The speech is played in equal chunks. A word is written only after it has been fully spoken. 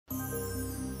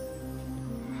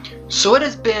So it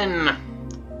has been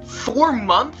 4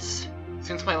 months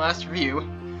since my last review,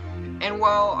 and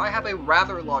while I have a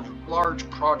rather large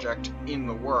project in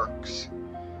the works,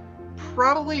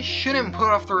 probably shouldn't put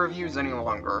off the reviews any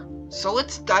longer. So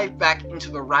let's dive back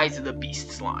into the Rise of the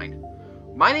Beasts line.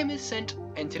 My name is Sint,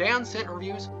 and today on Sint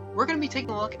Reviews, we're going to be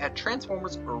taking a look at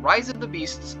Transformers Rise of the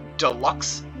Beasts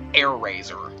Deluxe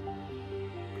Airrazor.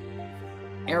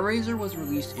 Airrazor was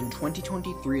released in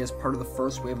 2023 as part of the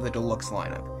first wave of the Deluxe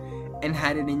lineup, and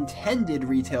had an intended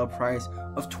retail price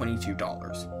of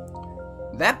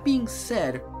 $22. That being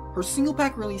said, her single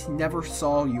pack release never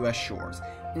saw US shores,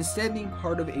 instead being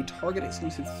part of a Target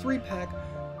exclusive 3-pack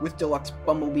with Deluxe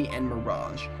Bumblebee and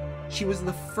Mirage. She was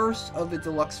the first of the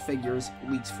Deluxe figures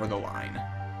leaked for the line.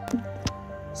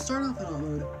 Starting off in alt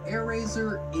mode,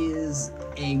 Airrazor is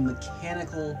a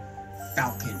mechanical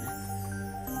falcon.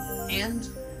 And,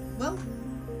 well,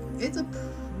 it's a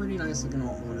pretty nice looking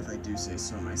alt mode if I do say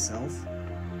so myself.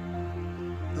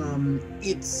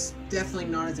 It's definitely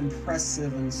not as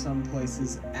impressive in some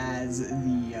places as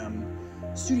the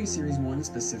Studio Series 1,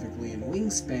 specifically in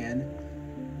Wingspan,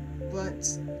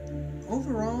 but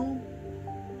overall,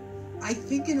 I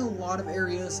think in a lot of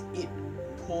areas it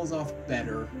pulls off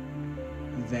better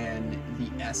than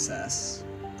the SS.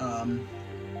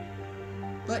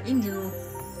 But in general,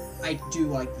 I do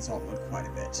like this alt mode quite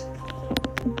a bit.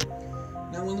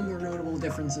 Now, one of the more notable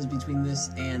differences between this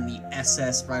and the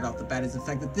SS right off the bat is the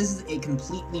fact that this is a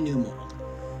completely new mold.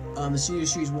 The Studio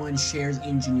Series 1 shares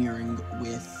engineering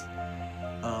with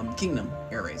Kingdom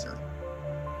Airrazor.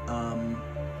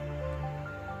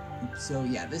 So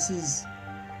yeah, this is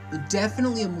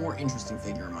definitely a more interesting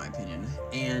figure in my opinion,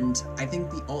 and I think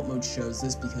the alt mode shows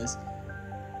this because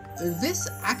this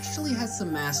actually has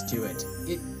some mass to it.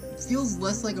 It feels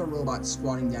less like a robot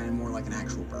squatting down and more like an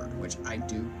actual bird, which I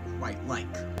do quite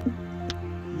like.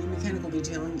 The mechanical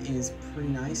detailing is pretty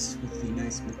nice, with the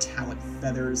nice metallic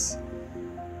feathers.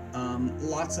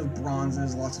 Lots of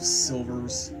bronzes, lots of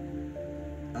silvers.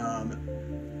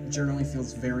 Generally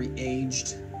feels very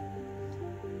aged.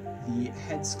 The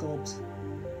head sculpt,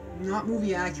 not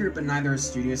movie accurate, but neither is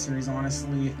Studio Series,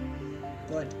 honestly.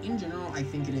 But in general, I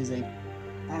think it is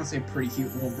honestly a pretty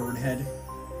cute little bird head.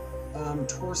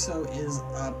 Torso is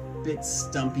a bit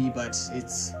stumpy, but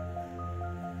it's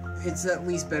at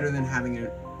least better than having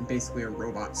basically a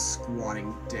robot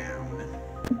squatting down.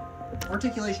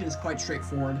 Articulation is quite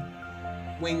straightforward.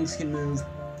 Wings can move.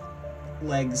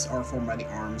 Legs are formed by the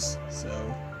arms, so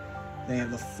they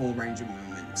have the full range of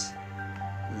movement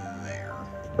there.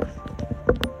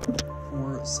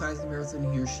 For size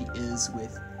comparison, here she is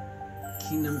with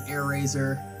Kingdom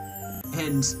Airrazor.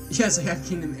 And yes, I have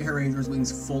Kingdom Airrazor's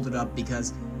wings folded up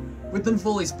because with them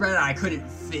fully spread out, I couldn't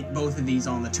fit both of these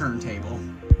on the turntable.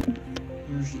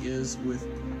 Here she is with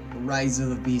Rise of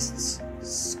the Beasts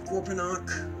Scorponok.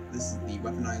 This is the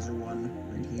weaponizer one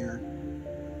right here.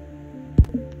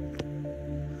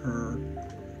 Her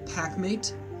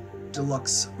packmate,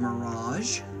 Deluxe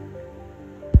Mirage.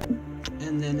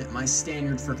 And then my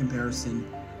standard for comparison,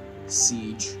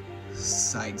 Siege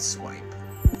Sideswipe.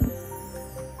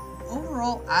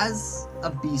 Overall, as a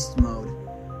beast mode,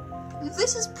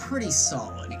 this is pretty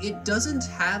solid. It doesn't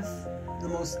have the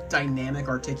most dynamic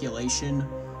articulation,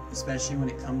 especially when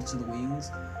it comes to the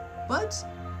wings, but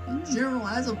in general,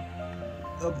 as a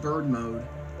bird mode,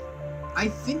 I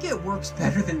think it works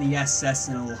better than the SS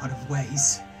in a lot of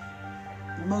ways.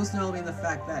 Most notably in the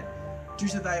fact that, due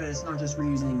to the fact that it's not just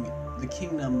reusing the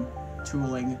Kingdom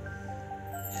tooling,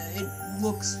 it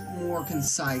looks more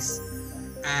concise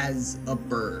as a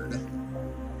bird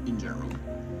in general.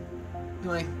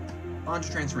 Anyway, on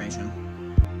to transformation.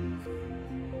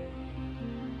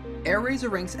 Airrazor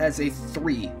ranks as a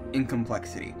 3 in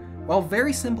complexity. While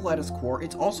very simple at its core,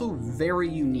 it's also very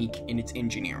unique in its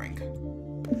engineering.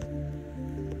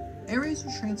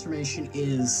 Airrazor transformation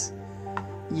is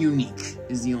unique,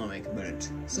 is the only way I can put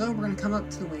it. So we're going to come up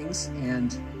to the wings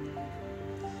and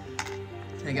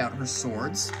take out her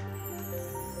swords.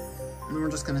 And then we're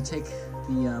just going to take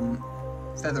the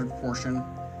feathered portion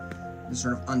and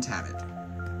sort of untab it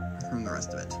from the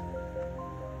rest of it.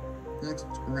 Next,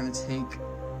 we're going to take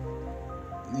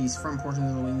these front portions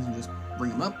of the wings and just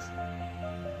bring them up.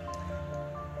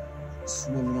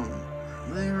 Swivel them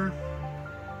there.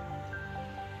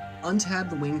 Untab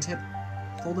the wingtip,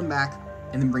 fold them back,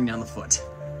 and then bring down the foot.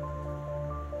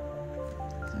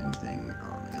 Same thing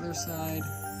on the other side.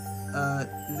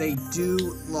 They do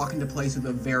lock into place with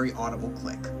a very audible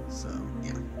click, so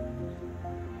yeah.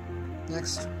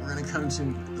 Next, we're going to come to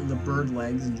the bird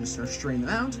legs and just sort of straighten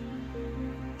them out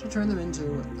to turn them into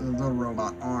the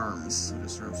robot arms. So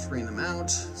just sort of straighten them out,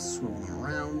 swivel them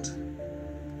around,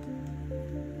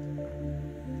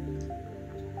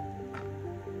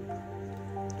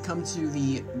 come to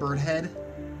the bird head,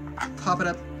 pop it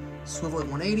up, swivel it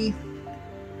 180,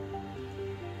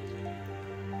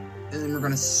 and then we're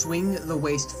going to swing the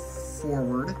waist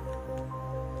forward,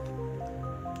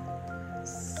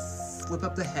 flip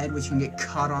up the head, which can get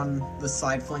caught on the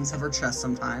side flanks of her chest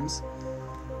sometimes,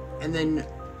 and then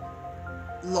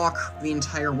lock the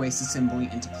entire waist assembly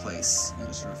into place, and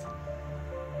just sort of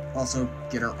also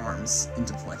get her arms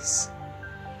into place.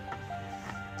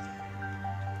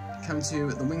 Come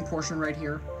to the wing portion right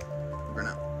here. We're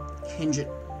gonna hinge it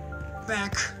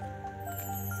back.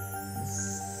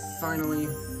 Finally,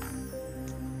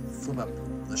 flip up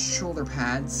the shoulder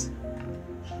pads.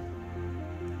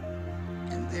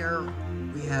 And there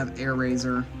we have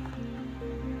Airrazor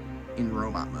in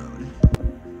robot mode.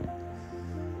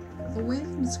 The way I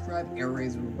can describe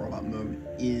Airrazor in robot mode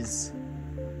is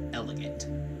elegant.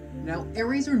 Now,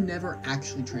 Airrazor never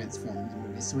actually transformed in the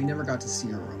movie, so we never got to see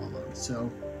her in robot mode, so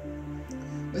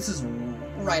this is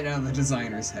right out of the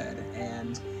designer's head,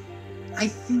 and I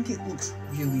think it looks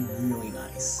really, really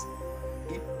nice.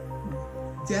 It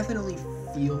definitely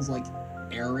feels like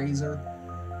Airrazor,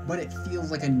 but it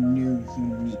feels like a new,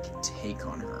 unique take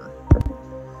on her.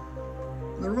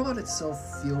 The robot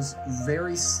itself feels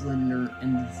very slender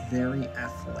and very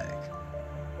athletic,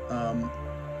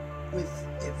 with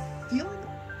it feeling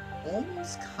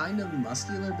almost kind of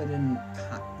muscular, but in,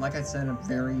 like I said, a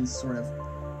very sort of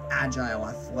agile,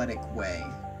 athletic way.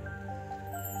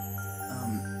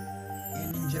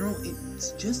 And in general,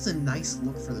 it's just a nice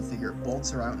look for the figure. It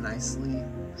bolts her out nicely.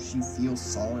 She feels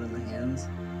solid in the hands.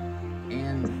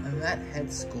 And that head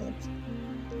sculpt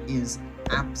is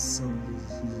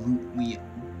absolutely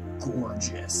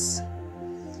gorgeous.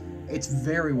 It's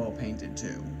very well painted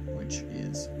too, which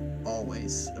is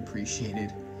always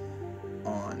appreciated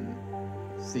on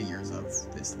figures of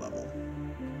this level.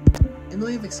 In the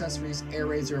way of accessories,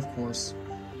 Airrazor, of course,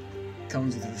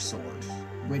 comes with her sword,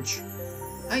 which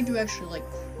I do actually like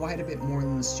quite a bit more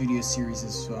than the Studio Series'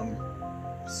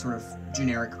 sort of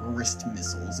generic wrist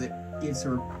missiles. It gives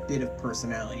her a bit of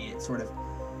personality. It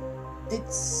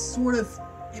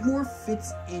more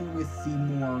fits in with the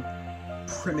more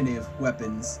primitive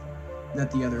weapons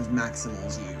that the other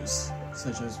Maximals use,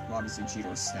 such as obviously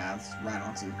Cheetor's staves,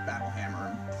 Rhinox's battle hammer,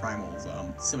 and Primal's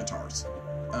scimitars.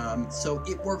 So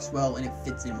it works well and it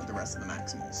fits in with the rest of the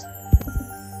Maximals.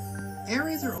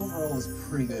 Airrazor overall is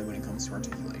pretty good when it comes to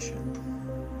articulation.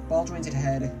 Ball jointed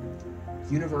head,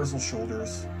 universal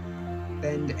shoulders,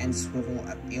 bend and swivel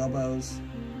at the elbows,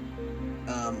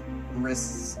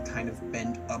 wrists kind of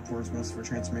bend upwards most of her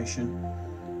transformation,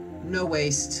 no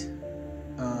waist,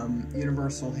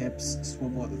 universal hips,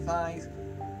 swivel at the thighs,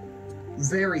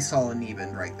 very solid knee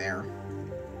bend right there,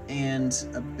 and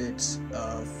a bit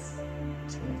of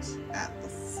tilt at the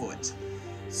foot.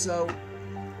 So,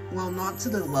 while not to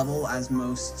the level as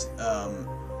most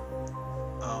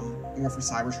War for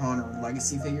Cybertron or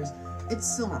Legacy figures, it's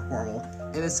still not horrible.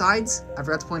 And besides, I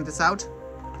forgot to point this out,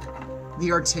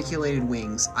 the articulated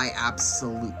wings, I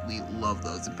absolutely love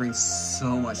those. It brings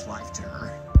so much life to her.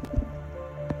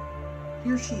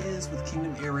 Here she is with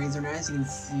Kingdom Airrazor, and as you can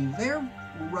see, they're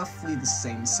roughly the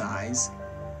same size.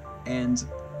 And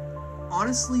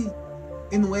honestly,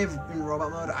 in the way of in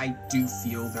robot mode, I do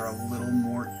feel they're a little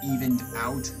more evened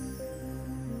out.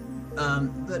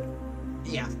 But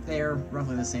yeah, they're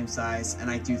roughly the same size, and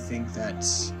I do think that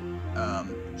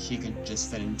she could just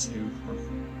fit into,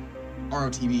 or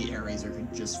ROTB Airrazor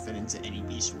could just fit into any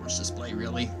Beast Wars display,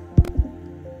 really.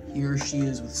 Here she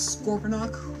is with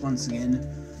Scorponok, once again,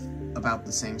 about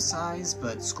the same size,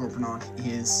 but Scorponok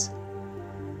is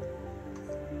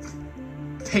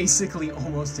basically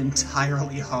almost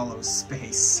entirely hollow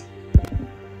space.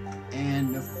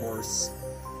 And of course,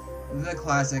 the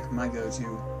classic, my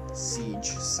go-to,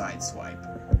 Siege Sideswipe.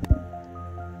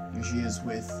 Here she is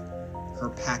with her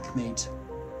packmate,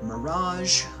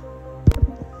 Mirage.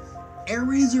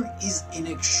 Airrazor is an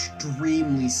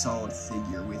extremely solid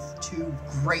figure with two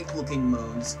great-looking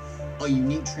modes, a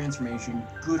unique transformation,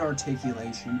 good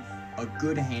articulation, a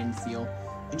good hand feel,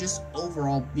 and just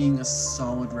overall being a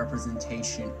solid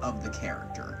representation of the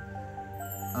character.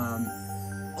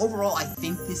 Overall, I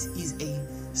think this is a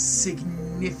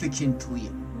significantly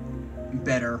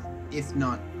better, if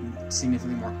not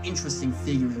significantly more interesting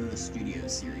figure than the Studio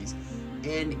Series.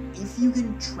 And if you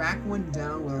can track one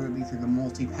down, whether it be through the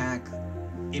multi-pack,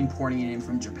 importing it in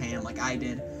from Japan like I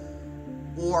did,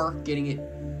 or getting it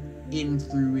in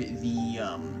through the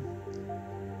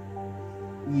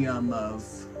of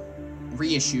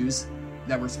reissues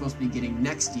that we're supposed to be getting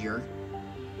next year,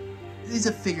 it is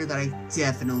a figure that I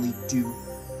definitely do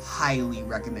highly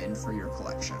recommend for your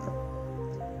collection.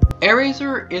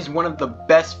 Airrazor is one of the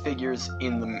best figures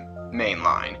in the main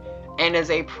line, and is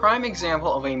a prime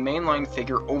example of a mainline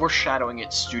figure overshadowing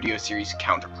its Studio Series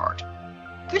counterpart.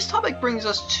 This topic brings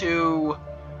us to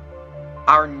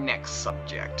our next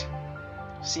subject.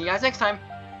 See you guys next time.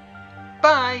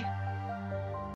 Bye!